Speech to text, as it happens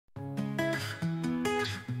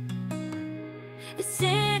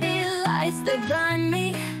lights that blind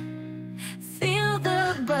me. Feel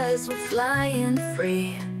the buzz, we're flying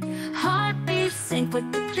free. Heartbeats sync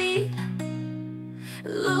with the beat.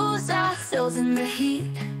 Lose ourselves in the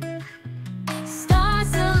heat.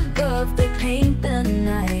 Stars above, they paint the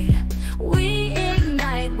night. We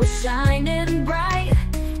ignite, we're shining bright.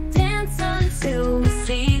 Dance until we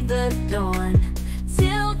see the dawn,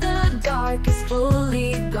 till the dark is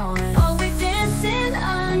fully gone. Oh, we're dancing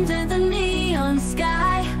under the neon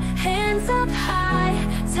sky. Hands up high,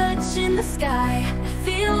 touching the sky.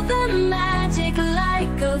 Feel the magic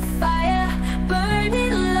like a fire.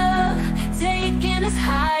 Burning love, taking us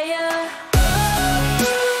higher.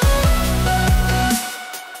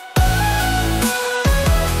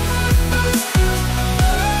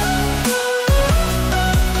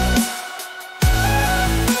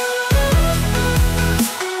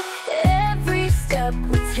 Every step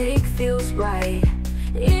we take feels right.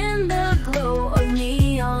 In the glow of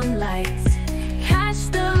neon lights, catch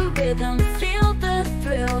the rhythm, feel the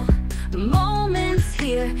thrill. Moments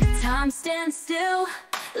here, time stands still.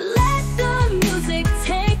 Let the music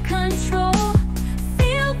take control.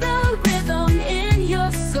 Feel the rhythm in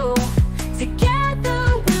your soul. Together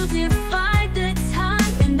we'll defy the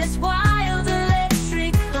time in this wild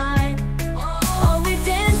electric climb. Oh, we're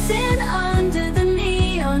dancing under the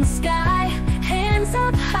neon sky. Hands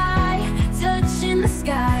up high, touching the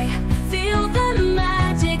sky. Feel the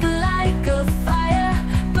magic like a fire.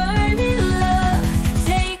 Burning love,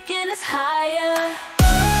 taking us higher.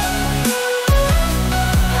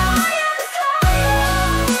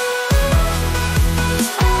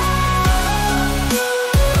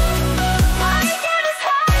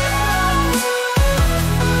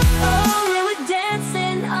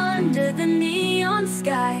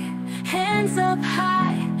 Hands up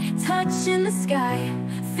high, touching the sky.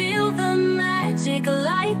 Feel the magic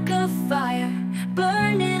like a fire.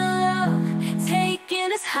 Burning love,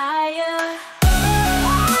 taking us higher.